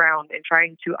other way around in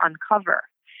trying to uncover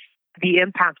the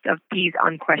impact of these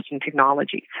unquestioned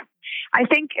technologies. I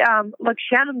think,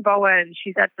 Shannon Bowen,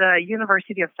 she's at the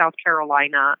University of South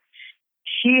Carolina.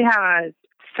 She has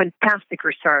fantastic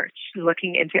research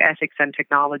looking into ethics and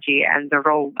technology and the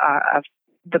role of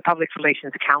the Public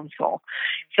Relations Council.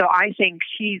 So I think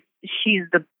she's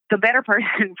the better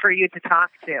person for you to talk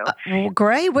to. Well,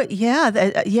 great.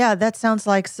 That sounds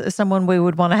like someone we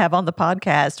would want to have on the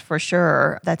podcast for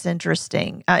sure. That's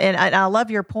interesting. And I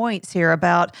love your points here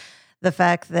about the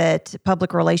fact that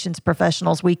public relations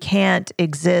professionals, we can't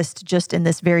exist just in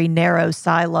this very narrow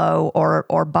silo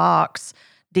or box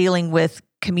dealing with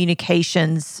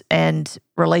communications and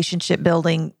relationship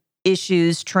building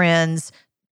issues, trends,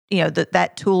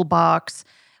 that toolbox,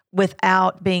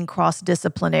 without being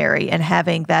cross-disciplinary and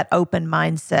having that open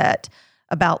mindset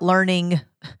about learning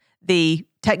the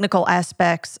technical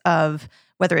aspects of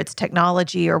whether it's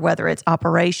technology or whether it's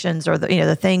operations or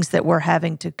the things that we're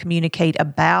having to communicate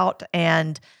about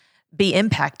and be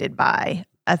impacted by.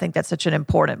 I think that's such an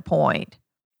important point.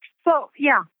 Well,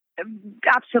 yeah,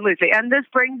 absolutely. And this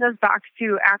brings us back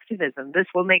to activism. This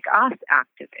will make us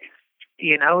activists.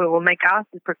 It will make us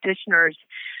as practitioners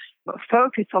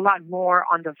focus a lot more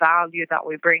on the value that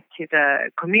we bring to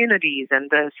the communities and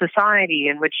the society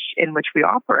in which we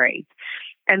operate.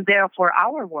 And therefore,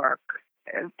 our work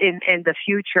in the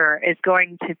future is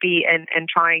going to be in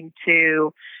trying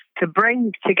to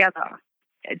bring together,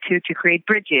 to create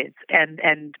bridges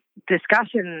and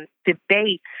discussion,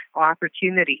 debate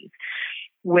opportunities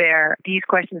where these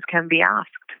questions can be asked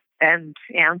and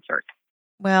answered.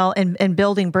 Well, and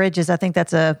building bridges, I think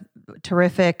that's a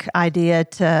terrific idea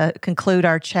to conclude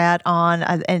our chat on.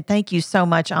 And thank you so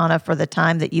much, Anna, for the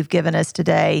time that you've given us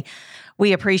today.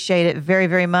 We appreciate it very,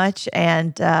 very much.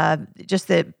 And just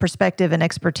the perspective and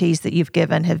expertise that you've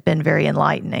given have been very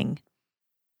enlightening.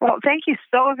 Well, thank you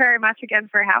so very much again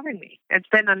for having me. It's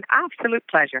been an absolute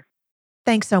pleasure.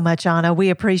 Thanks so much, Anna. We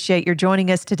appreciate your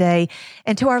joining us today.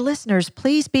 And to our listeners,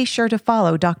 please be sure to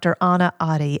follow Dr. Anna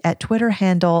Adi at Twitter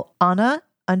handle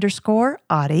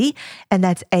Anna_Adi, and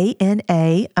that's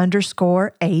ANA_ADI.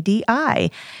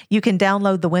 You can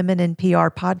download the Women in PR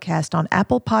podcast on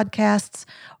Apple Podcasts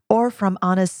or from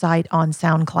Anna's site on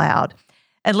SoundCloud.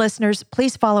 And listeners,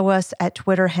 please follow us at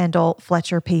Twitter handle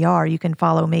Fletcher PR. You can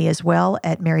follow me as well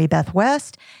at Mary Beth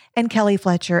West and Kelly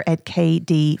Fletcher at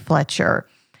KD Fletcher.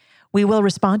 We will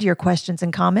respond to your questions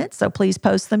and comments, so please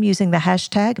post them using the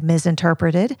hashtag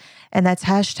Misinterpreted, and that's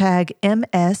hashtag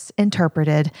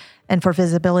MSInterpreted. And for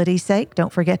visibility's sake,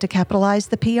 don't forget to capitalize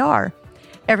the PR.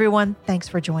 Everyone, thanks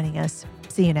for joining us.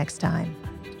 See you next time.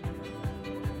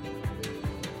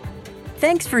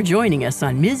 Thanks for joining us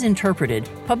on Misinterpreted,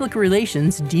 Public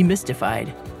Relations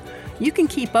Demystified. You can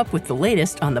keep up with the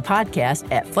latest on the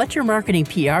podcast at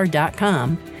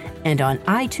FletcherMarketingPR.com and on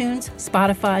iTunes,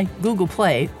 Spotify, Google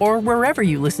Play, or wherever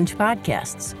you listen to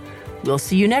podcasts. We'll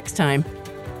see you next time.